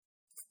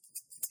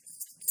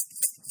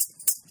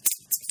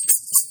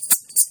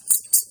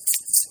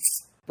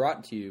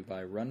Brought to you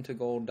by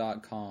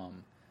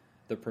runtogold.com,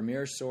 the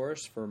premier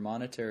source for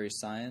monetary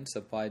science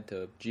applied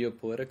to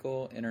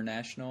geopolitical,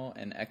 international,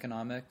 and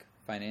economic,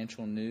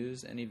 financial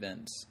news and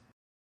events.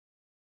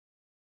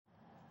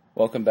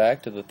 Welcome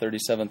back to the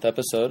 37th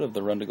episode of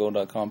the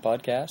runtogold.com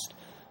podcast.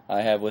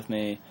 I have with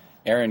me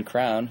Aaron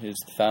Crown, who's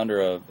the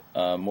founder of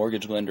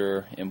mortgage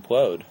lender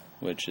Implode,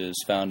 which is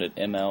found at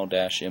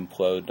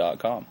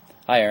ml-implode.com.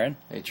 Hi, Aaron.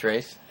 Hey,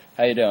 Trace.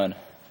 How you doing?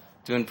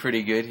 Doing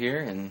pretty good here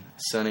in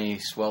sunny,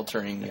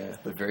 sweltering,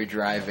 but very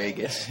dry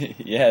Vegas.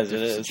 Yes, it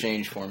is. It's a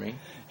change for me.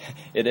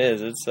 It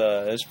is.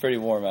 It's pretty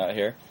warm out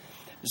here.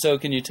 So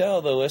can you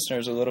tell the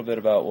listeners a little bit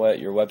about what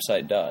your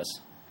website does?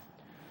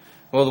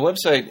 Well, the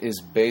website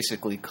is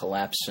basically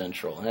Collapse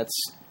Central.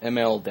 That's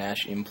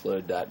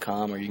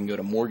ml-implode.com, or you can go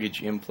to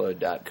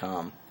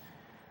mortgageimplode.com.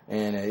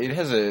 And it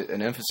has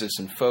an emphasis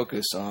and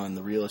focus on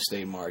the real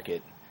estate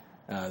market,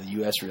 the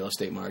U.S. real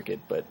estate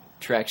market, but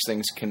tracks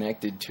things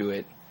connected to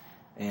it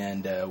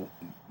and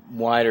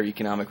wider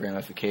economic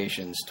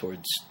ramifications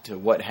to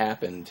what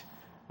happened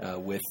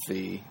with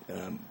the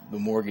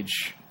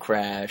mortgage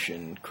crash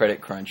and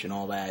credit crunch and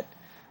all that.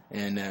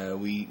 And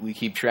we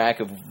keep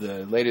track of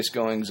the latest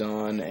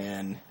goings-on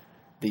and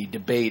the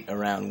debate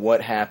around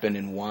what happened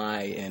and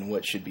why and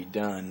what should be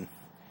done.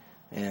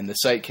 And the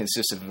site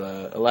consists of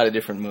a lot of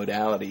different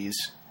modalities.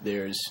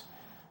 There's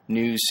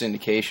news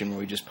syndication, where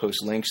we just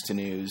post links to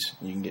news.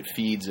 You can get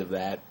feeds of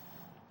that.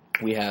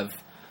 We have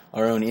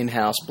our own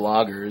in-house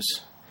bloggers,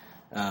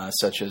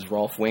 such as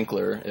Rolf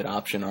Winkler at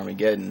Option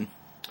Armageddon.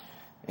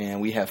 And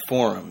we have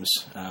forums,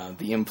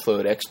 the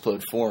Implode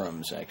Explode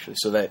forums, actually.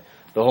 So that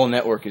the whole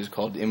network is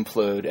called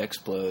Implode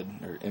Explode,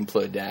 or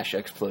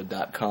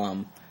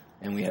implode-explode.com.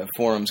 And we have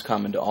forums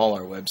common to all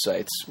our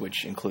websites,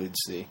 which includes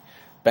the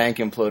Bank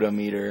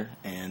Implodometer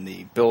and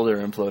the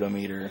Builder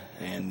Implodometer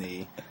and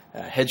the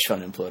hedge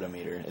fund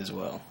implodometer as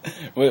well.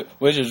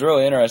 Which is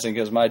really interesting,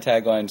 because my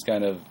tagline is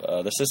kind of,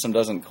 the system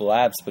doesn't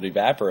collapse but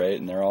evaporate,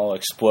 and they're all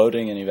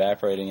exploding and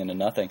evaporating into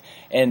nothing.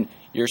 And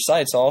your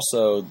site's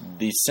also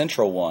the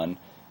central one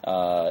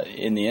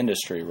in the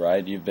industry,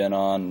 right? You've been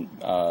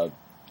on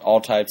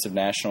all types of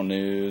national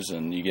news,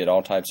 and you get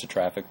all types of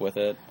traffic with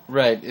it.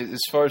 Right.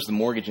 As far as the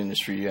mortgage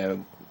industry,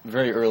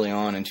 very early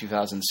on in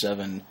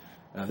 2007,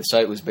 the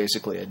site was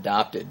basically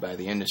adopted by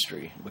the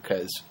industry,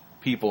 because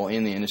people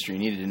in the industry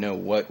needed to know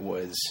what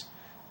was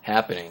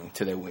happening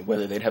to them,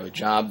 whether they'd have a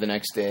job the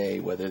next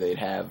day, whether they'd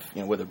have,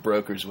 whether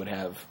brokers would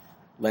have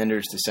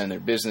lenders to send their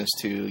business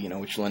to,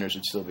 which lenders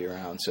would still be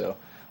around. So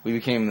we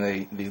became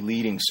the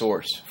leading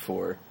source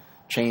for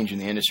change in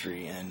the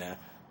industry. And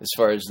as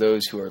far as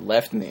those who are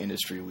left in the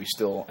industry, I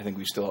think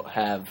we still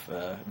have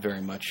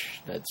very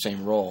much that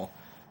same role.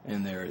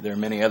 And there are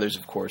many others,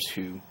 of course,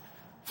 who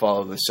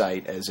follow the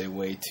site as a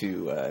way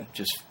to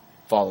just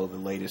follow the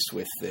latest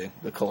with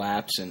the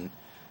collapse and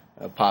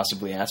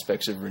possibly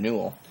aspects of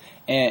renewal.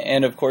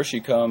 And of course,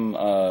 you come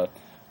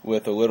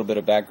with a little bit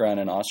of background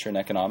in Austrian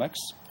economics.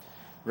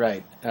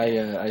 Right.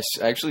 I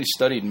actually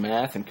studied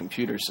math and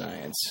computer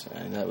science,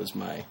 and that was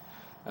my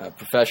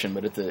profession.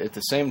 But at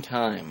the same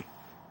time,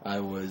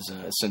 I was,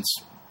 since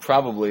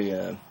probably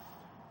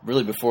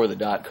really before the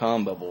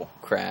dot-com bubble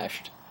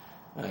crashed,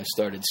 I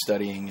started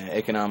studying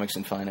economics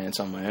and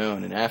finance on my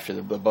own. And after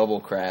the bubble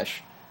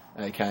crash,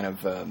 I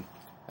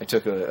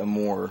took a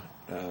more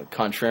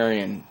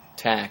contrarian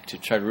tack to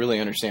try to really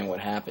understand what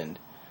happened,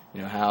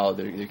 how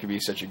there could be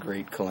such a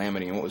great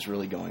calamity and what was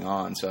really going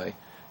on. So I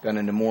got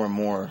into more and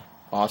more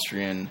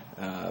Austrian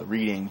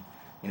reading,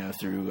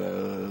 through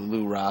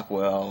Lou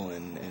Rockwell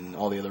and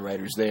all the other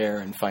writers there,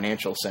 and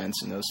Financial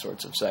Sense and those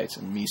sorts of sites,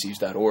 and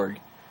Mises.org.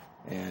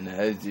 And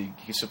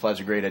he supplies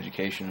a great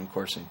education, of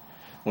course, and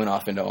went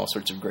off into all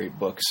sorts of great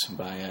books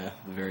by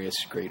the various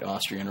great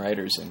Austrian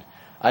writers. And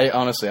I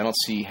don't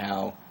see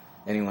how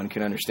anyone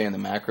can understand the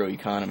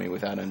macroeconomy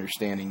without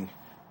understanding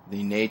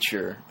the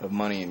nature of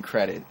money and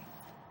credit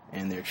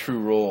and their true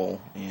role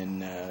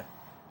in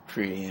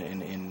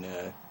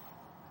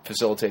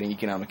facilitating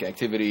economic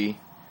activity,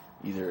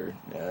 either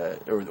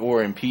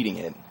or impeding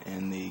it,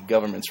 and the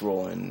government's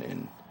role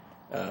in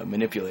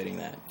manipulating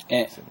that.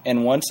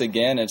 And once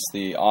again, it's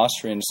the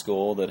Austrian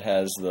school that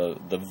has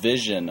the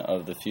vision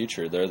of the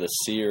future. They're the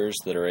seers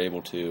that are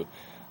able to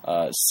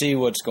see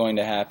what's going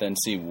to happen,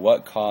 see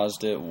what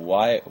caused it,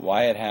 why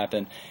it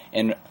happened.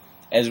 And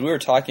as we were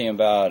talking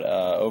about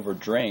over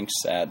drinks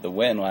at the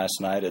Wynn last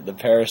night at the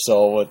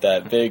Parasol with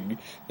that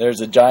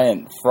there's a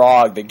giant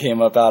frog that came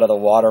up out of the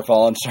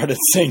waterfall and started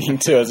singing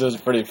to us. It was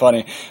pretty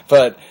funny.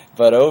 But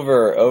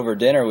over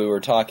dinner we were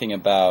talking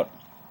about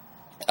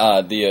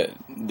the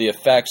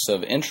effects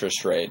of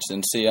interest rates.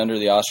 And see, under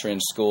the Austrian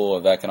School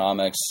of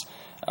Economics,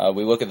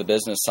 we look at the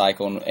business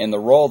cycle, and the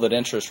role that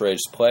interest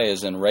rates play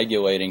is in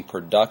regulating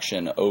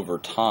production over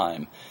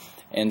time.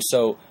 And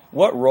so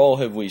what role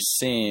have we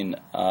seen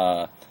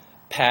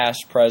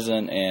past,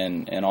 present,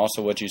 and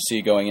also what you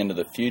see going into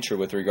the future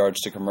with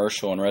regards to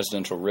commercial and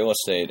residential real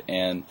estate,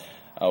 and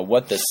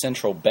what the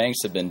central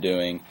banks have been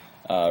doing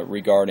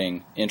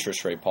regarding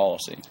interest rate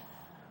policy?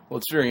 Well,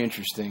 it's very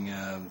interesting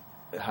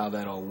how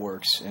that all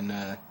works. And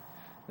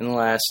in the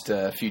last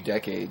few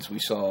decades, we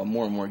saw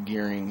more and more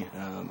gearing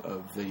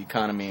of the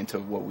economy into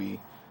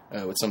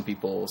what some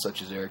people,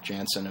 such as Eric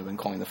Jansen, have been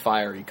calling the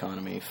FIRE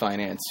economy: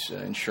 finance,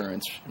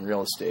 insurance, and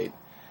real estate.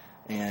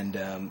 And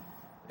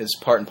as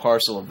part and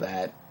parcel of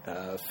that,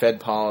 Fed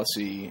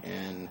policy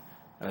and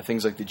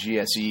things like the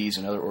GSEs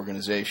and other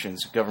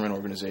organizations, government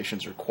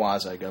organizations or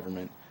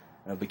quasi-government,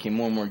 became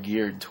more and more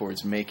geared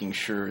towards making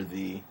sure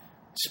the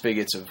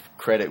spigots of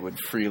credit would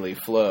freely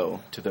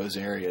flow to those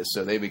areas.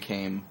 So they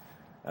became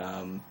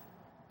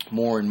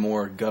more and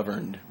more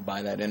governed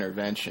by that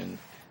intervention,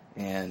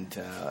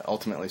 and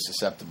ultimately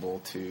susceptible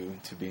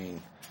to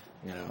being,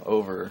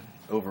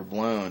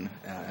 overblown,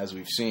 as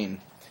we've seen.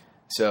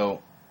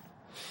 So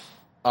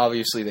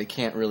obviously they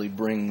can't really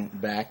bring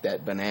back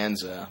that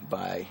bonanza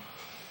by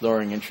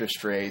lowering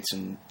interest rates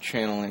and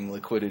channeling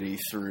liquidity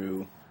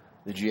through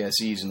the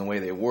GSEs in the way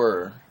they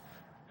were.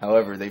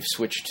 However, they've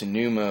switched to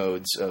new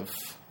modes of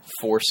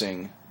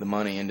forcing the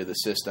money into the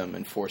system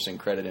and forcing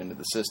credit into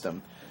the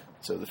system.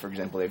 So, for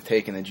example, they've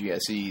taken the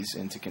GSEs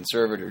into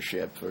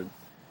conservatorship, or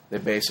they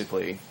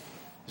basically,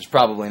 there's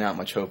probably not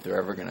much hope they're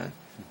ever going to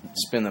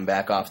spin them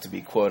back off to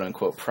be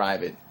quote-unquote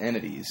private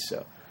entities.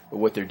 So, but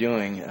what they're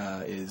doing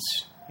is,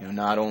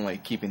 not only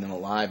keeping them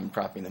alive and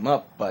propping them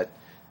up, but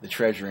the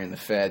Treasury and the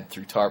Fed,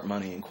 through TARP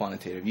money and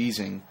quantitative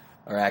easing,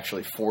 are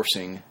actually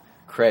forcing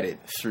credit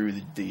through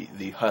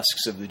the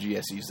husks of the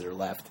GSEs that are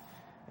left.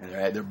 And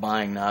they're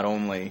buying not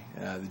only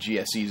the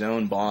GSE's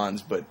own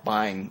bonds, but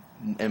buying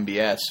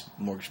MBS,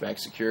 mortgage-backed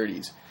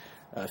securities,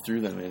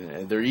 through them.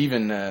 And they're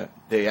even,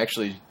 they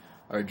actually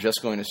are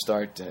just going to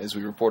start, as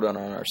we reported on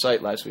our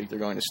site last week, they're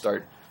going to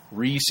start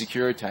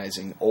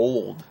re-securitizing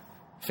old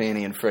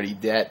Fannie and Freddie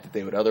debt that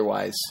they would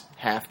otherwise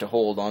have to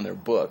hold on their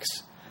books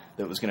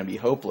that was going to be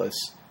hopeless,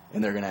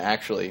 and they're going to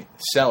actually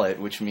sell it,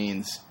 which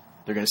means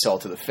they're going to sell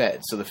it to the Fed.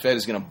 So the Fed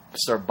is going to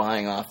start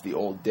buying off the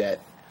old debt.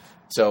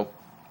 So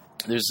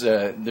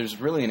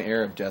there's really an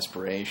air of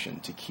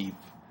desperation to keep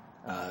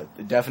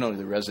definitely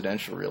the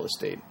residential real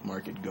estate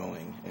market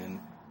going. And,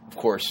 of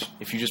course,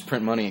 if you just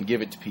print money and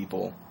give it to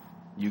people,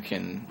 you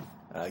can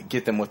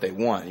get them what they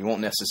want. You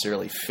won't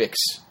necessarily fix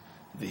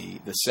the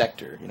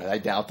sector. I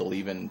doubt they'll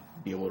even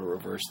be able to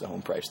reverse the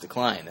home price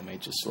decline. They may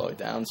just slow it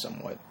down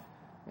somewhat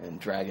and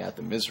drag out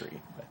the misery.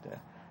 But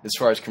as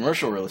far as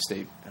commercial real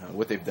estate,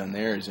 what they've done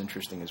there is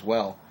interesting as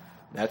well.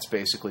 That's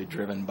basically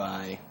driven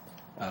by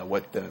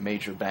what the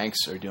major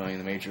banks are doing,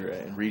 the major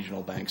and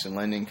regional banks and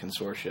lending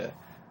consortia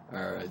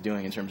are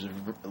doing in terms of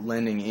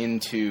lending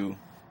into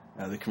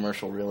the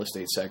commercial real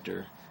estate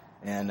sector.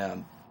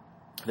 And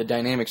the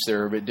dynamics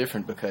there are a bit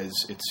different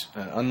because it's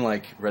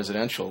unlike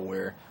residential,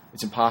 where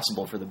it's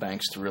impossible for the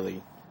banks to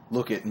really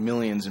look at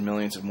millions and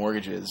millions of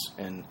mortgages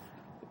and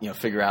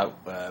figure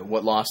out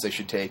what loss they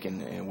should take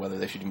and whether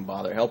they should even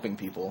bother helping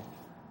people.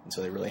 And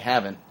so they really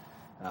haven't.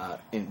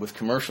 With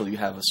commercial, you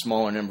have a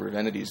smaller number of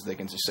entities that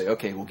can just say,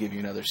 okay, we'll give you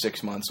another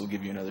 6 months, we'll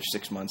give you another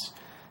 6 months.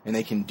 And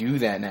they can do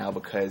that now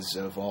because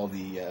of all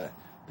the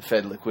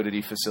Fed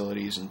liquidity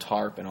facilities and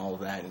TARP and all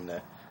of that, and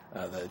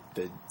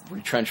the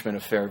retrenchment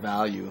of fair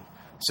value.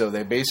 So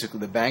they basically,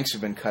 the banks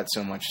have been cut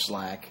so much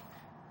slack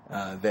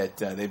that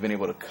they've been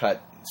able to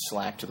cut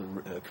slack to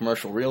the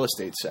commercial real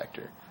estate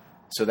sector.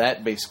 So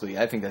that basically,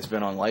 I think that's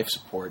been on life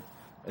support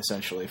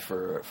essentially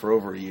for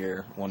over a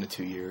year, 1 to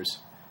 2 years.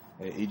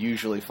 It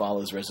usually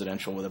follows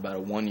residential with about a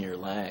 1 year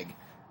lag.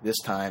 This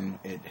time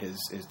it has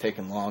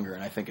taken longer,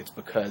 and I think it's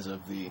because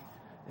of the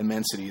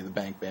immensity of the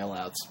bank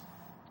bailouts.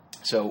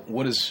 So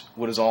what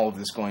is all of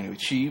this going to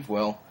achieve?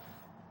 Well,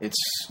 it's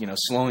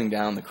slowing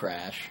down the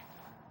crash,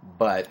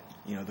 but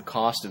the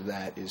cost of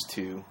that is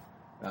to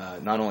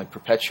not only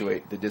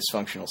perpetuate the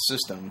dysfunctional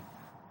system,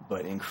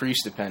 but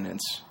increase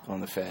dependence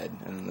on the Fed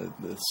and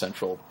the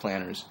central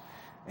planners,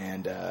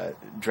 and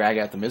drag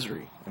out the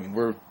misery. I mean,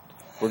 we're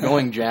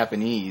going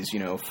Japanese,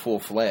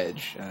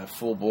 full-fledged,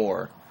 full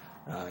bore,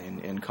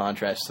 in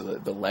contrast to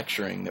the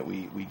lecturing that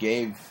we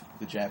gave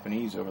the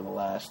Japanese over the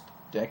last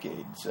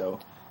decade. So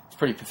it's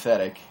pretty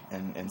pathetic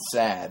and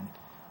sad,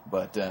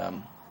 but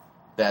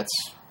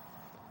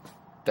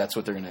that's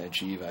what they're going to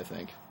achieve, I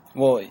think.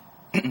 Well,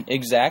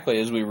 exactly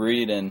as we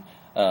read in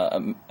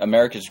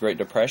America's Great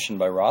Depression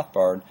by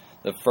Rothbard,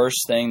 the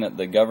first thing that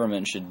the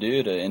government should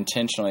do to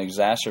intentionally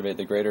exacerbate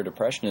the Greater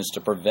Depression is to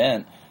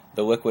prevent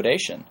the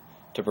liquidation,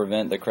 to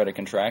prevent the credit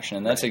contraction,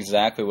 and that's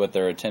exactly what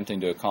they're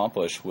attempting to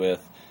accomplish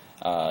with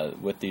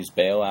these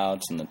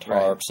bailouts and the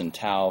TARPs and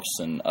TALFs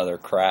and other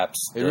craps.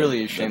 It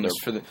really is shameless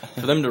for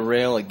them to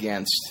rail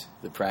against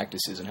the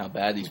practices and how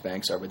bad these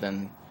banks are, but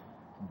then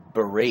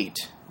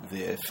berate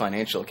the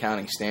Financial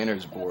Accounting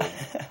Standards Board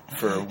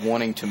for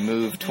wanting to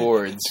move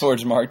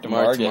towards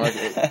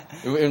mark-to-market.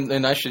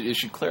 And it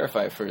should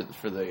clarify for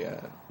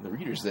the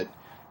readers that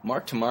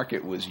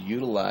mark-to-market was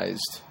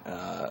utilized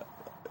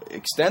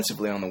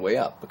extensively on the way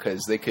up,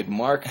 because they could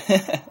mark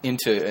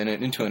into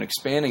an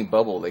expanding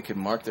bubble. They could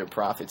mark their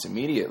profits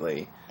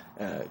immediately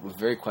with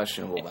very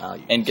questionable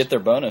value and get their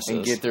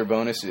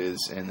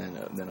bonuses, and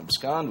then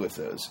abscond with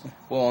those.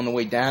 Well, on the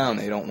way down,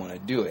 they don't want to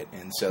do it,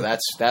 and so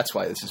that's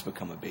why this has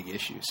become a big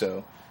issue.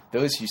 So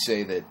those who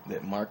say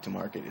that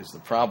mark-to-market is the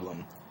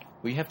problem,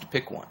 we have to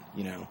pick one.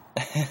 You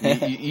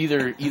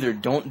either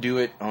don't do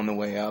it on the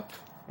way up,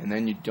 and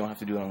then you don't have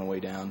to do it on the way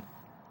down,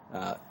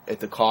 at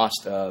the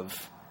cost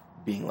of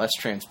being less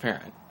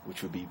transparent,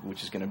 which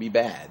is going to be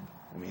bad.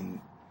 I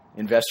mean,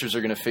 investors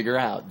are going to figure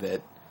out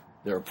that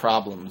there are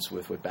problems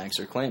with what banks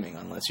are claiming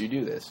unless you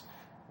do this.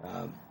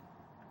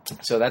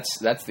 So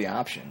that's the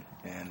option.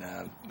 And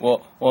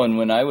and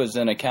when I was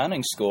in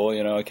accounting school,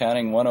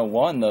 Accounting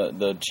 101,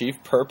 the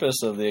chief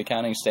purpose of the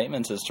accounting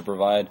statements is to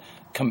provide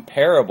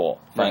comparable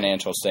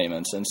financial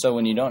statements. And so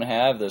when you don't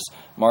have this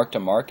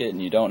mark-to-market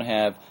and you don't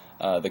have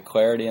the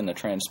clarity and the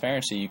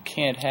transparency, you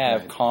can't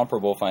have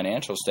comparable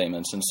financial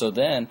statements. And so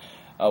then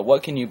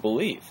what can you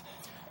believe?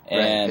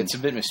 And it's a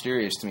bit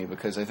mysterious to me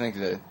because I think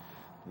that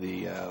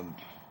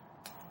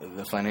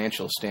the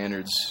financial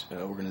standards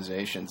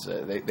organizations,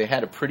 they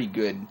had a pretty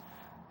good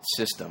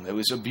system. It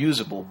was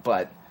abusable,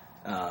 but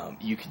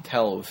you could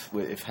tell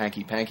if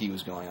hanky-panky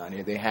was going on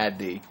here. They had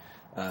the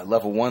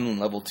level 1,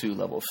 level 2,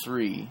 level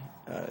 3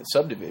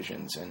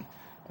 subdivisions, and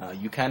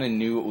you kind of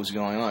knew what was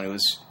going on. It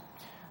was,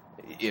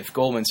 if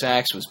Goldman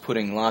Sachs was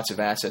putting lots of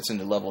assets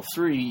into level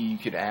 3, you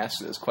could ask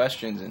those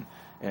questions,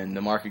 and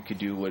the market could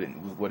do what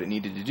it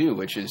needed to do,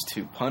 which is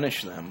to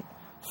punish them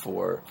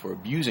for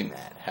abusing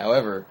that.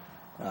 However,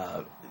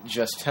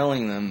 just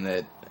telling them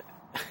that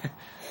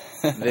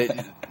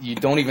that you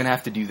don't even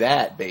have to do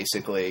that,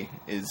 basically,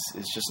 is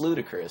just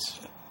ludicrous.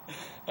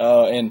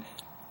 And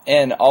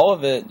all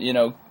of it,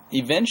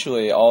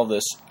 eventually all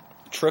this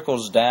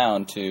trickles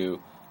down to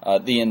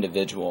the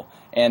individual.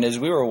 And as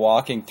we were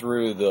walking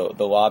through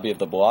the lobby of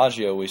the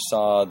Bellagio, we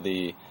saw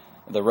the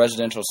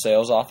residential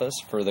sales office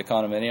for the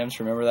condominiums.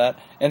 Remember that?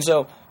 And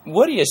so,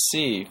 what do you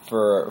see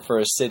for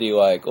a city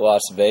like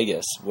Las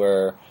Vegas,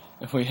 where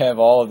we have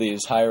all of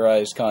these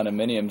high-rise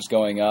condominiums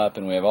going up,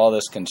 and we have all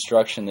this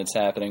construction that's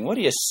happening? What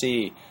do you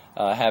see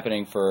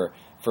happening for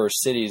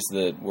cities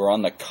that were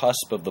on the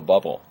cusp of the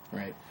bubble?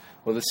 Right.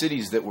 Well, the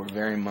cities that were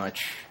very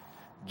much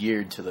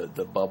geared to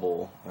the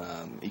bubble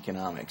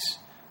economics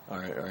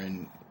are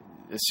in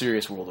a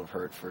serious world of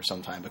hurt for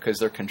some time because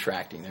they're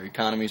contracting. Their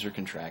economies are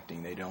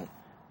contracting. They don't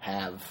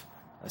have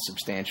a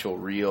substantial,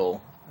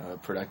 real,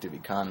 productive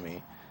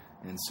economy.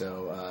 And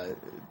so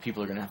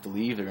people are going to have to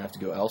leave. They're going to have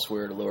to go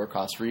elsewhere to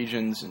lower-cost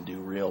regions and do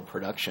real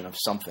production of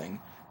something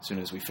as soon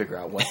as we figure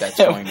out what that's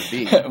going to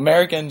be.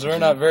 Americans are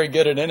not very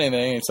good at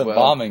anything except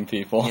bombing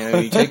people.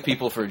 You take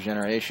people for a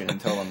generation and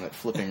tell them that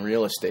flipping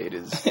real estate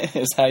is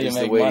how you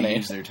make the way money. to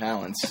use their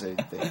talents.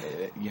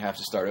 You have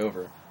to start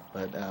over.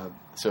 But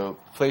so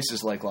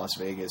places like Las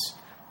Vegas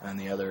and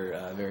the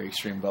other very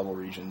extreme bubble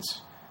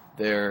regions,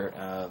 there's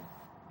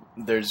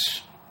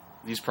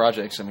these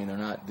projects. I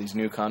mean, these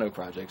new condo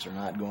projects are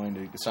not going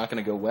to. It's not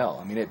going to go well.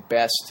 I mean, at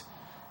best,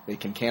 they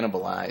can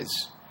cannibalize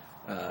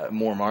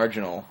more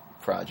marginal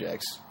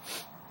projects,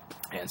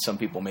 and some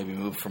people maybe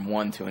move from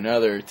one to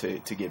another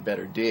to get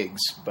better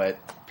digs. But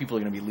people are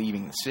going to be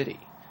leaving the city.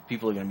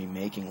 People are going to be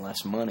making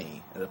less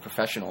money. The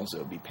professionals that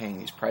will be paying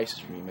these prices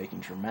are going to be making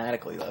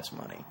dramatically less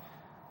money.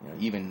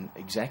 Even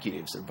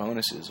executives, their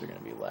bonuses are going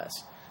to be less.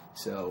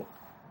 So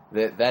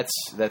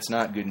that's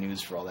not good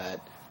news for all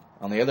that.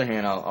 On the other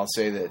hand, I'll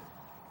say that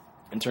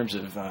in terms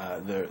of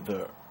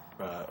the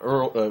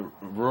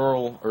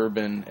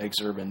rural-urban,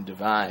 ex-urban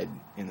divide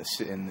in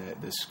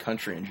this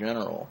country in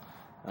general,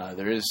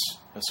 there is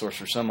a source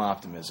for some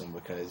optimism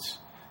because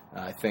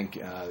I think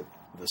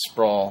the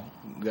sprawl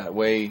got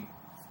way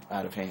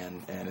out of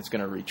hand and it's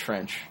going to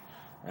retrench,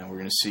 and we're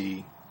going to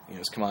see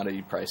as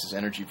commodity prices,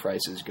 energy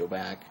prices go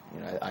back.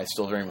 I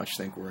still very much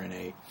think we're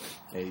in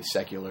a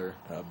secular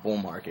bull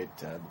market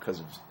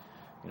because of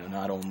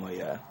not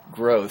only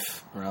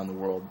growth around the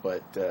world,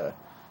 but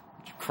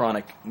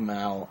chronic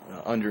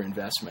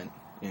underinvestment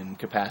in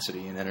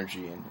capacity and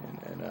energy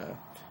and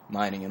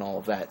mining and all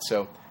of that.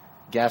 So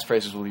gas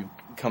prices will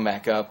come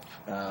back up.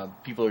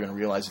 People are going to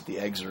realize that the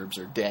exurbs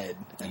are dead.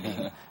 I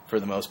mean, for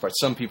the most part,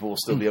 some people will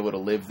still be able to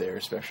live there,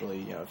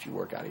 especially if you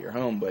work out of your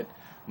home. But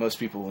most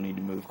people will need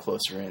to move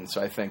closer in. So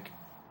I think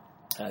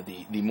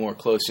the more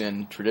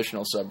close-in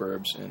traditional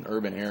suburbs and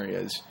urban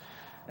areas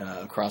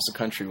across the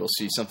country will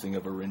see something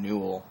of a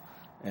renewal.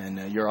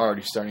 And you're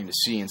already starting to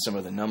see in some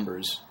of the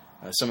numbers,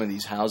 some of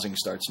these housing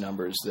starts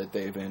numbers that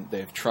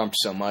they've trumped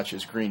so much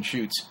as green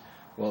shoots.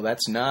 Well,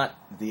 that's not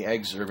the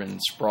ex-urban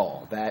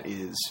sprawl. That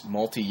is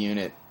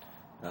multi-unit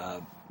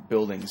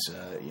buildings,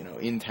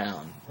 in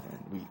town.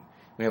 And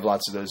we have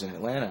lots of those in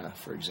Atlanta,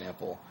 for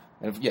example.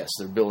 And yes,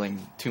 they're building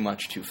too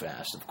much too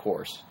fast, of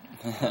course.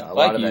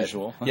 Like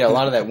usual. A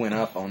lot of that went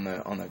up on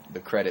the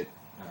credit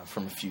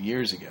from a few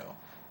years ago,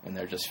 and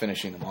they're just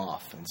finishing them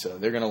off. And so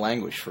they're going to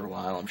languish for a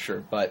while, I'm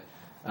sure. But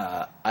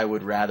I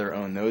would rather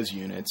own those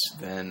units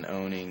than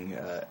owning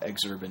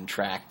ex-urban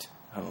tract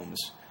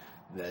homes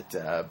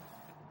that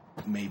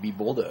may be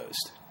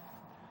bulldozed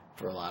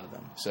for a lot of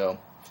them. So,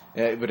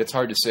 but it's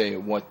hard to say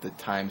what the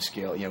time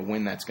scale,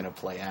 when that's going to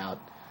play out.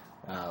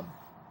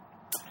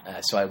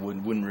 So I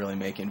wouldn't really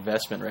make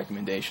investment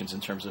recommendations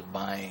in terms of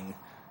buying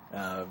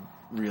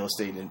real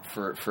estate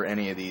for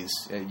any of these.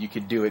 You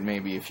could do it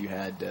maybe if you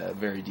had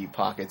very deep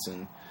pockets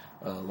and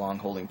a long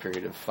holding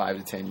period of 5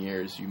 to 10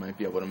 years. You might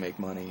be able to make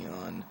money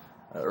on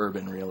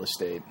urban real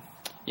estate.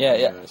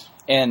 Yeah.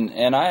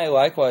 And I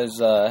likewise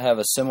have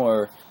a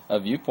similar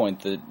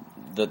viewpoint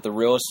that the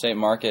real estate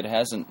market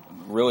hasn't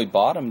really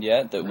bottomed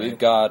yet, that we've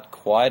got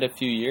quite a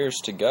few years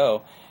to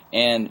go.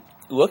 And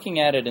looking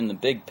at it in the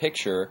big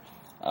picture,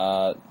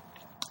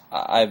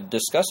 I've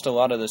discussed a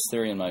lot of this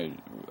theory in my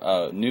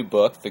new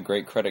book, The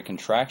Great Credit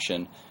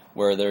Contraction,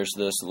 where there's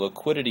this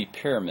liquidity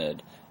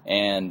pyramid,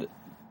 and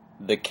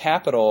the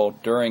capital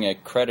during a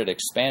credit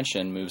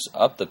expansion moves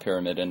up the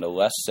pyramid into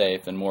less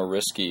safe and more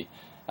risky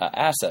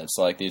assets,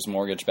 like these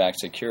mortgage-backed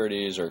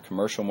securities or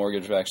commercial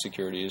mortgage-backed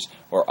securities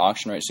or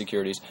auction rate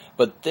securities.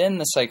 But then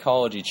the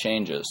psychology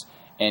changes,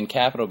 and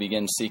capital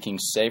begins seeking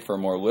safer,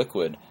 more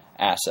liquid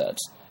assets.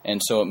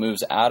 And so it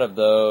moves out of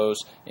those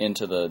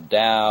into the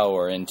Dow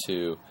or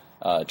into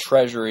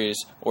treasuries,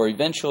 or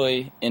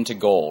eventually into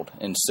gold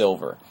and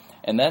silver.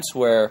 And that's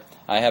where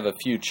I have a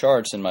few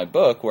charts in my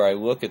book where I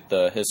look at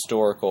the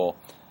historical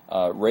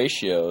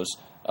ratios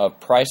of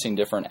pricing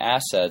different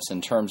assets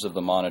in terms of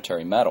the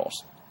monetary metals,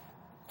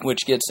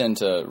 which gets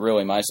into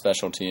really my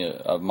specialty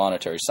of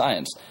monetary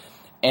science.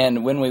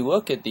 And when we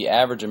look at the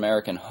average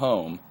American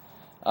home,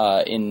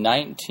 in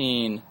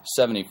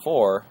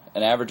 1974,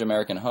 an average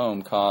American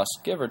home cost,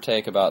 give or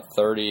take, about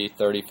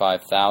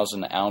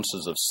 35,000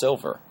 ounces of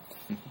silver.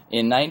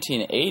 In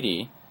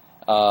 1980,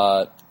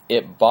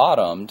 it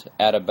bottomed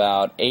at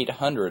about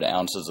 800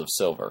 ounces of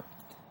silver.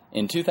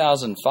 In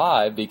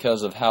 2005,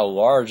 because of how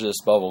large this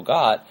bubble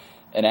got,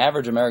 an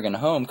average American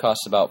home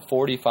costs about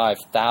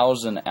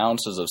 45,000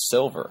 ounces of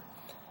silver.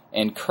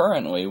 And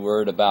currently,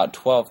 we're at about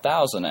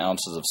 12,000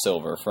 ounces of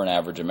silver for an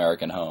average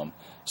American home.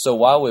 So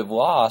while we've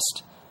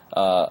lost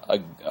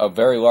a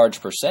very large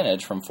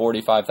percentage from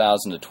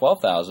 45,000 to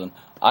 12,000,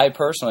 I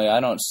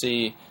don't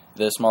see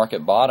this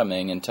market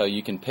bottoming until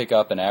you can pick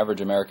up an average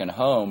American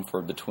home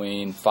for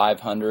between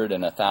 500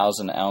 and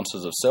 1,000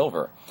 ounces of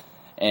silver.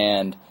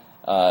 And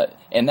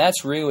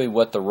that's really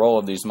what the role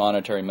of these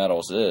monetary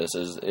metals is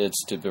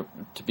it's to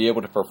be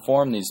able to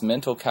perform these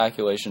mental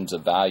calculations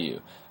of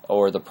value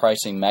or the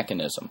pricing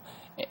mechanism.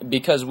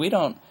 Because we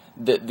don't,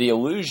 the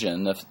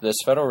illusion, this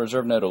Federal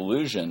Reserve note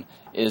illusion,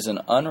 is an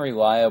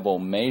unreliable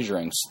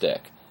measuring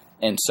stick.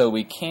 And so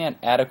we can't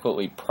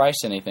adequately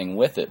price anything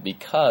with it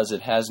because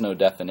it has no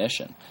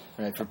definition.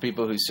 Right. For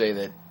people who say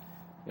that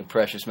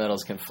precious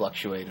metals can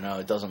fluctuate,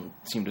 it doesn't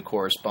seem to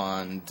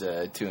correspond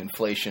to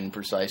inflation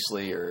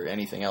precisely or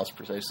anything else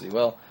precisely.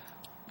 Well,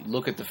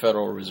 look at the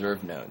Federal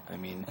Reserve note. I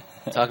mean,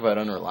 talk about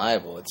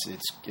unreliable.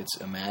 It's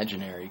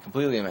imaginary,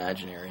 completely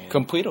imaginary.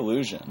 Complete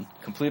illusion.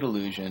 Complete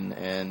illusion,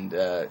 and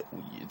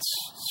it's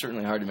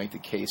certainly hard to make the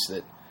case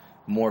that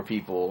more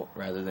people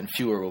rather than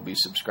fewer will be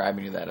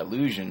subscribing to that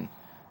illusion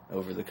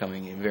over the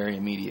coming very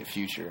immediate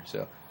future.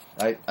 So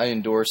I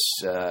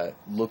endorse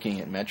looking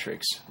at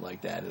metrics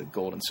like that, the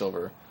gold and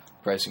silver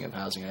pricing of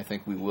housing. I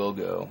think we will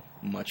go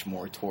much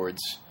more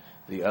towards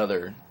the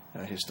other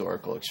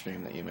historical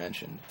extreme that you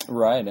mentioned.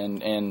 Right,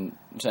 and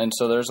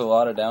so there's a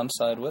lot of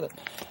downside with it.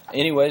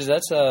 Anyways,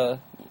 that'll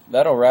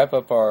wrap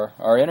up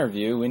our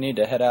interview. We need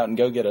to head out and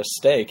go get a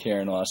steak here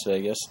in Las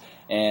Vegas,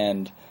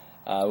 and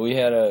we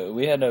had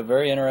a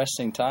very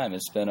interesting time.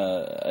 It's been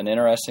an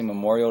interesting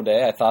Memorial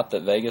Day. I thought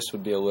that Vegas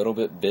would be a little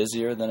bit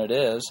busier than it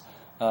is,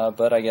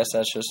 but I guess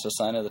that's just a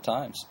sign of the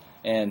times.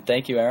 And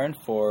thank you, Aaron,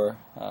 for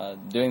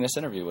doing this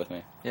interview with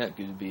me. Yeah,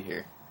 good to be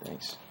here.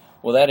 Thanks.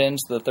 Well, that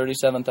ends the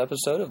 37th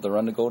episode of the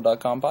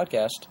RunToGold.com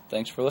podcast.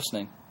 Thanks for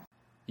listening.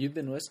 You've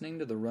been listening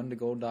to the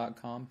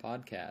RunToGold.com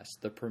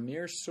podcast, the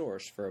premier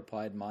source for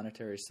applied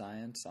monetary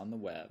science on the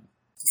web.